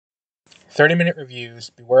30-minute reviews,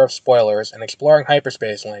 beware of spoilers, and exploring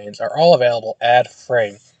hyperspace lanes are all available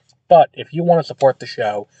ad-free. But if you want to support the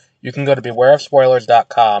show, you can go to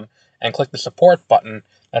bewareofspoilers.com and click the support button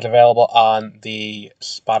that's available on the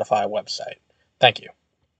Spotify website. Thank you.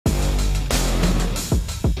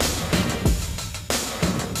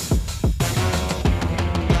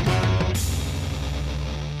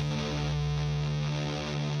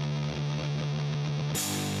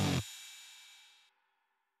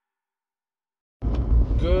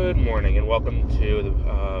 Good morning and welcome to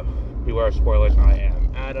the Beware of Spoilers. I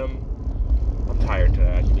am Adam. I'm tired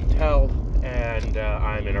today, as you can tell, and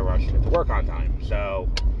I'm in a rush to get to work on time. So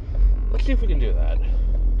let's see if we can do that.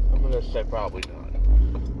 I'm gonna say probably not,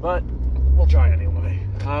 but we'll try anyway.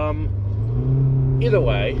 Either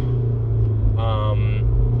way,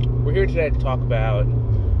 we're here today to talk about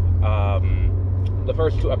the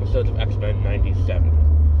first two episodes of X-Men 97,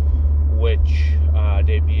 which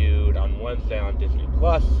debuted on Wednesday on Disney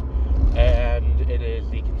Plus, and it is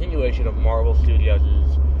the continuation of Marvel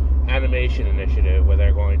Studios' animation initiative, where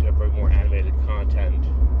they're going to bring more animated content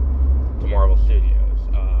to Marvel Studios.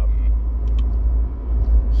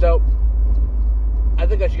 So, I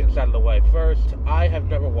think I should get this out of the way. First, I have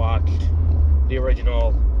never watched the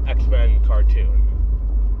original X-Men cartoon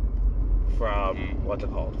from,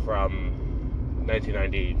 from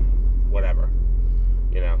 1990, whatever.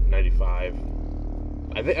 95.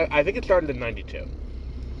 I think it started in 92.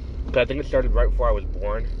 I think it started right before I was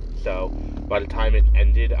born. So by the time it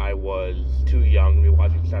ended, I was too young to be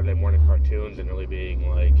watching Saturday morning cartoons and really being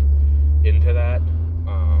into that.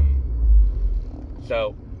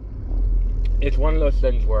 So it's one of those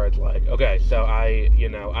things where it's okay, so I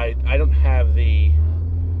don't have the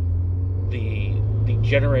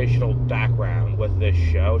generational background with this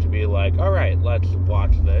show to be all right, let's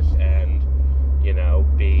watch this and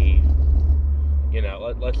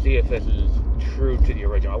let's see if this is true to the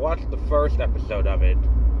original. I watched the first episode of it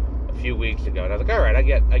a few weeks ago, and I was all right, I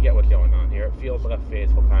get what's going on here. It feels like a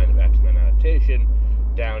faithful kind of X-Men adaptation,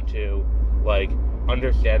 down to,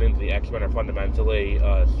 understanding the X-Men are fundamentally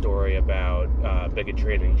a story about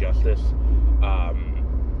bigotry and injustice,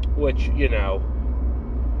 which,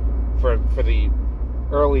 for the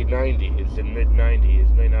early 90s and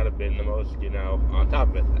mid-90s may not have been the most, on top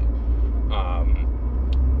of it thing.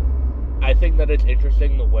 I think that it's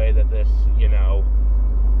interesting the way that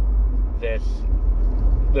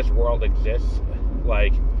this world exists.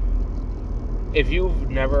 If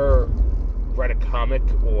you've never read a comic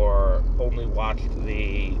or only watched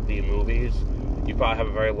the movies, you probably have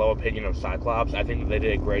a very low opinion of Cyclops. I think that they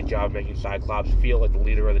did a great job making Cyclops feel like the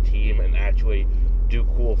leader of the team and actually do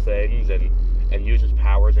cool things and use his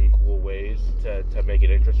powers in cool ways to make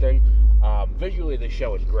it interesting. Visually, the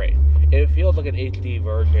show is great. It feels like an HD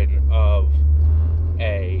version of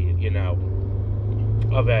a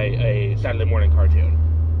Saturday morning cartoon.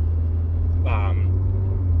 And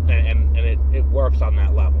it works on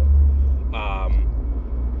that level.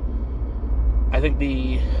 I think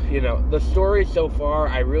the story so far,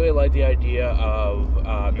 I really like the idea of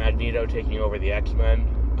Magneto taking over the X-Men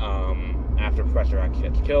after Professor X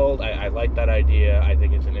gets killed. I like that idea. I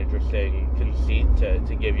think it's an interesting conceit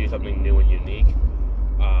to give you something new and unique.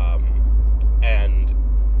 And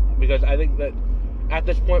because I think that at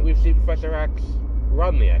this point we've seen Professor X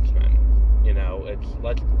run the X-Men. It's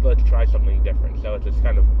let's try something different. So it's this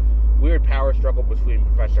kind of weird power struggle between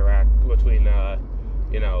Professor X,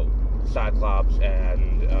 Cyclops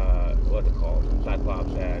and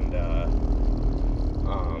Cyclops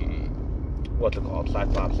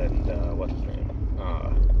and what's his name?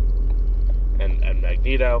 And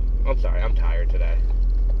Magneto. I'm sorry, I'm tired today.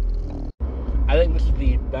 I think this is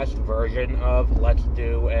the best version of let's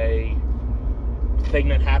do a thing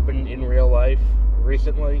that happened in real life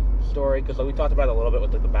recently story, because we talked about it a little bit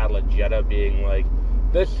with the Battle of Jeddah being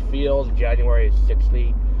this feels January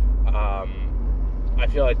 60. I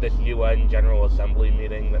feel like this UN General Assembly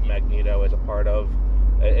meeting that Magneto is a part of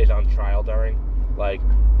is on trial during.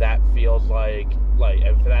 That feels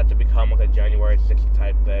and for that to become a January 60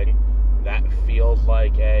 type thing, that feels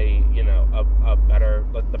like a better,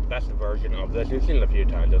 the best version of this. We've seen it a few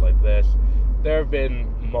times. This. There have been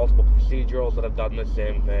multiple procedurals that have done the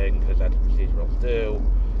same thing, because that's what procedurals do.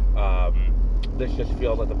 This just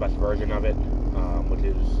feels like the best version of it, which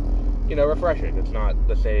is, refreshing. It's not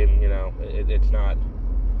the same, it's not...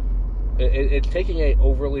 It's taking a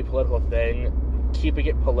overly political thing, keeping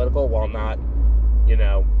it political while not,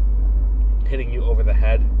 hitting you over the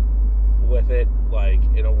head with it,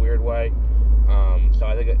 in a weird way. So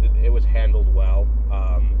I think it was handled well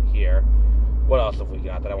here. What else have we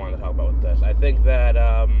got that I wanted to talk about with this? I think that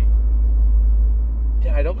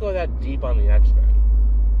yeah, I don't go that deep on the X-Men.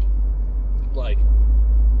 Like,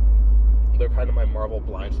 they're kind of my Marvel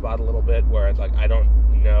blind spot a little bit, where it's like, I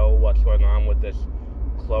don't know what's going on with this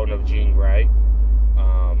clone of Jean Grey,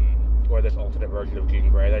 or this alternate version of Jean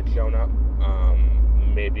Grey that's shown up.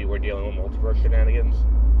 Maybe we're dealing with multiverse shenanigans.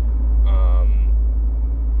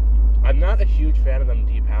 I'm not a huge fan of them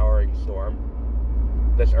depowering Storm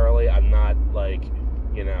this early. I'm not, like,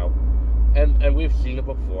 you know, and we've seen it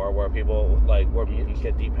before where people, like, where mutants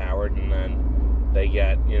get depowered and then they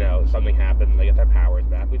get, you know, something happens and they get their powers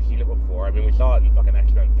back. We've seen it before. I mean, we saw it in fucking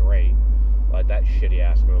X-Men 3. Like, that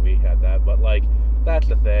shitty-ass movie had that. But, like, that's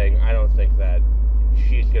the thing. I don't think that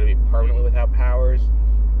she's going to be permanently without powers.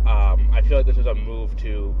 I feel like this is a move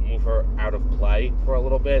to move her out of play for a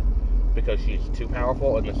little bit because she's too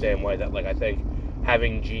powerful, in the same way that, like, I think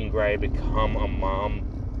having Jean Grey become a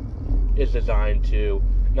mom is designed to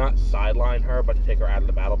not sideline her, but to take her out of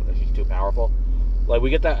the battle because she's too powerful. Like, we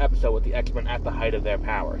get that episode with the X-Men at the height of their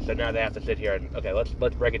power, so now they have to sit here and, okay, let's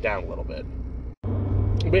break it down a little bit.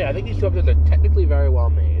 But yeah, I think these two episodes are technically very well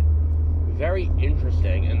made, very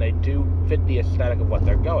interesting, and they do fit the aesthetic of what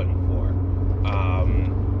they're going for.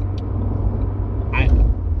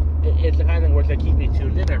 It's the kind of thing where they keep me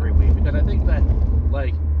tuned in every week, because I think that,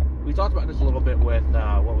 like, we talked about this a little bit with,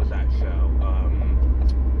 what was that show?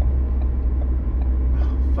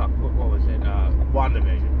 What was it?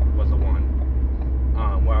 WandaVision was the one.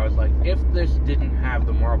 Where I was like, if this didn't have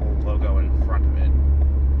the Marvel logo in front of it,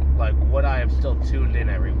 like, would I have still tuned in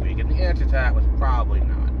every week? And the answer to that was probably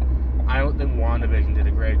not. I don't think WandaVision did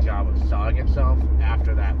a great job of selling itself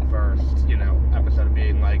after that first, you know, episode of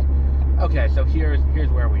being like, okay, so here's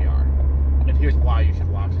where we are, and here's why you should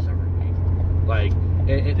watch this every week. Like,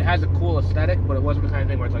 it has a cool aesthetic, but it wasn't the kind of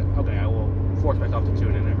thing where it's like, okay, I will force myself to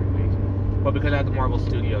tune in every week. But because I had the Marvel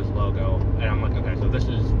Studios logo, and I'm like, okay, so this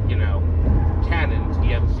is, you know, canon to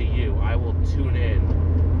the MCU, I will tune in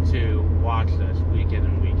to watch this week in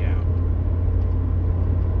and week out.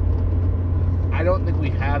 I don't think we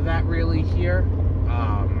have that really here.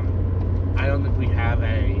 I don't think we have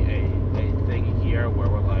a thing here where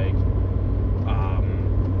we're like,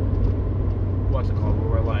 what's it called? Where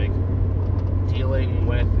we're like dealing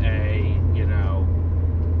with a, you know,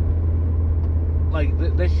 like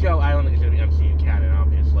this show. I don't think it's gonna be MCU canon,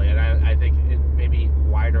 obviously, and I think it may be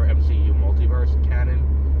wider MCU multiverse canon.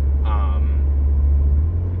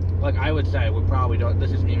 Like, I would say we probably don't.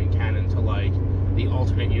 This isn't even canon to, like, the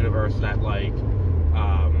alternate universe that, like,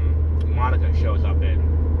 Monica shows up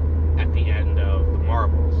in at the end of the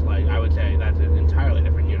Marvels. Like, I would say that's an entirely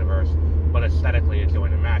different universe, but aesthetically it's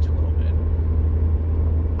going to match a little bit.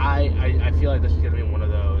 I feel like this is going to be one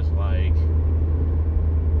of those, like,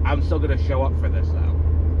 I'm still going to show up for this, though,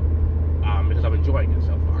 because I'm enjoying it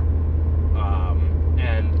so far.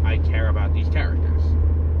 And I care about these characters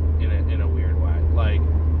in a weird way. Like,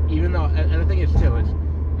 even though, and the thing is, too, it's,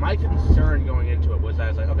 my concern going into it was that I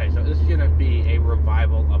was like, okay, so this is going to be a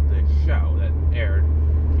revival of this show that aired,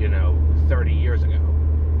 you know, 30 years ago.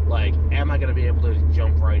 Like, am I going to be able to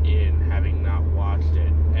jump right in, having not watched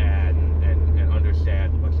it, and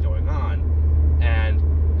understand what's going on? And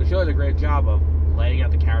the show does a great job of laying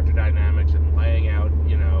out the character dynamics and laying out,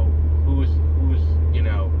 you know, who's you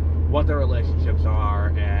know, what their relationships are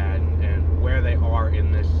and where they are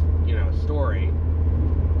in this, you know, story,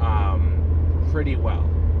 pretty well.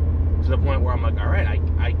 To the point where I'm like, alright,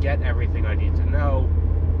 I get everything I need to know.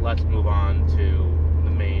 Let's move on to the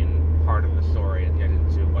main part of the story and get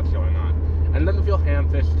into what's going on. And it doesn't feel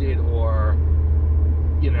ham-fisted or,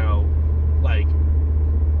 you know, like,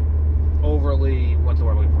 overly, what's the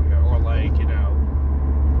word I'm looking for here? Or, like, you know,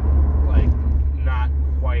 like, not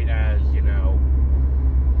quite as, you know,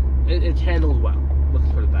 it's handled well. Let's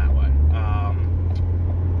put it that way.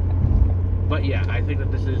 But yeah, I think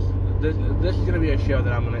that this is going to be a show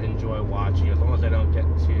that I'm going to enjoy watching, as long as I don't get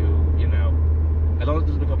too, you know, as long as it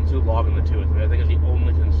doesn't become too long in the tooth. I think the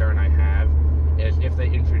only concern I have is if they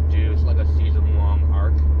introduce, like, a season-long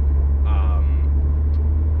arc,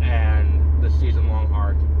 and the season-long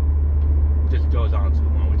arc just goes on too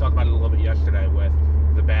long. We talked about it a little bit yesterday with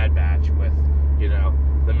the Bad Batch, with, you know,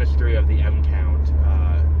 the mystery of the M-Count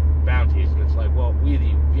bounties, and it's like, well, we,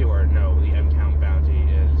 the viewer, know the M-Count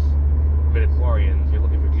bounty is midichlorians. You're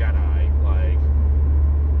looking for Jedi. Like,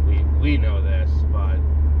 we know this, but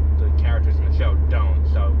the characters in the show don't.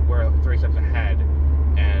 So we're 3 steps ahead,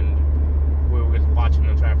 and we were just watching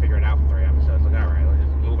them try to figure it out for 3 episodes. Like, all right, let's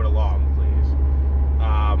just move it along, please.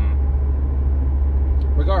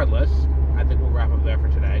 Regardless, I think we'll wrap up there for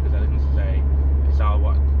today, because I think this is a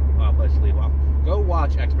solid place to leave off. Go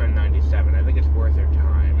watch X-Men 97. I think it's worth your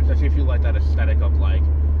time, especially if you like that aesthetic of, like,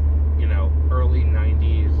 early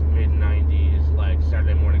 90s, mid 90s, like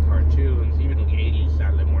Saturday morning cartoons, even the 80s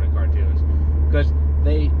Saturday morning cartoons, because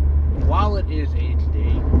while it is HD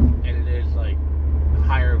and it is like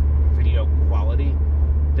higher video quality,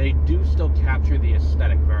 they do still capture the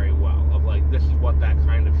aesthetic very well of like, this is what that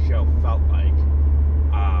kind of show felt like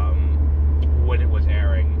when it was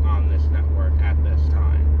airing on this network at this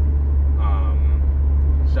time.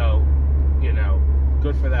 So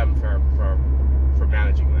good for them for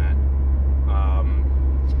managing that.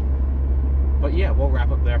 But yeah, we'll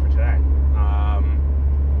wrap up there for today.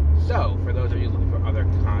 So for those of you looking for other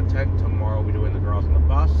content, tomorrow we'll be doing The Girls on the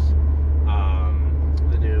Bus,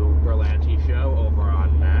 the new Berlanti show over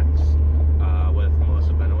on Max with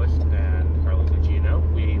Melissa Benoist and Carla Gugino.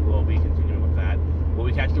 We will be continuing with that. We'll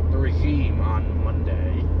be catching up with The Regime on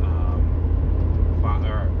Monday,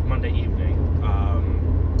 or Monday evening.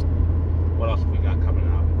 What else have we got coming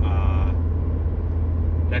up?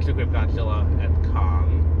 Next week we have Godzilla and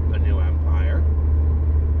Kong, A New Empire.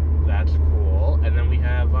 That's cool. And then we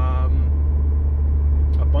have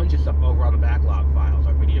a bunch of stuff over on the Backlog Files,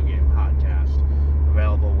 our video game podcast,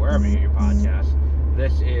 available wherever you get your podcasts.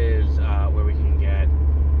 This is where we can get,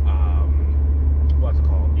 what's it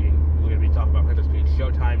called? We're going to be talking about Princess Peach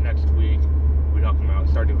Showtime next week. We're talking about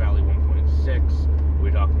Stardew Valley 1.6.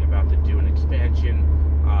 We're talking about the Dune expansion.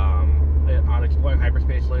 On Exploring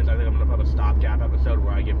Hyperspace Lanes, I think I'm going to put a stopgap episode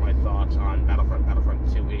where I give my thoughts on Battlefront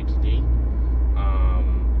 2 HD.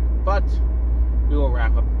 But we will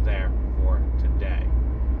wrap up there for today.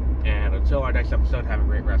 And until our next episode, have a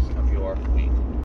great rest of your week.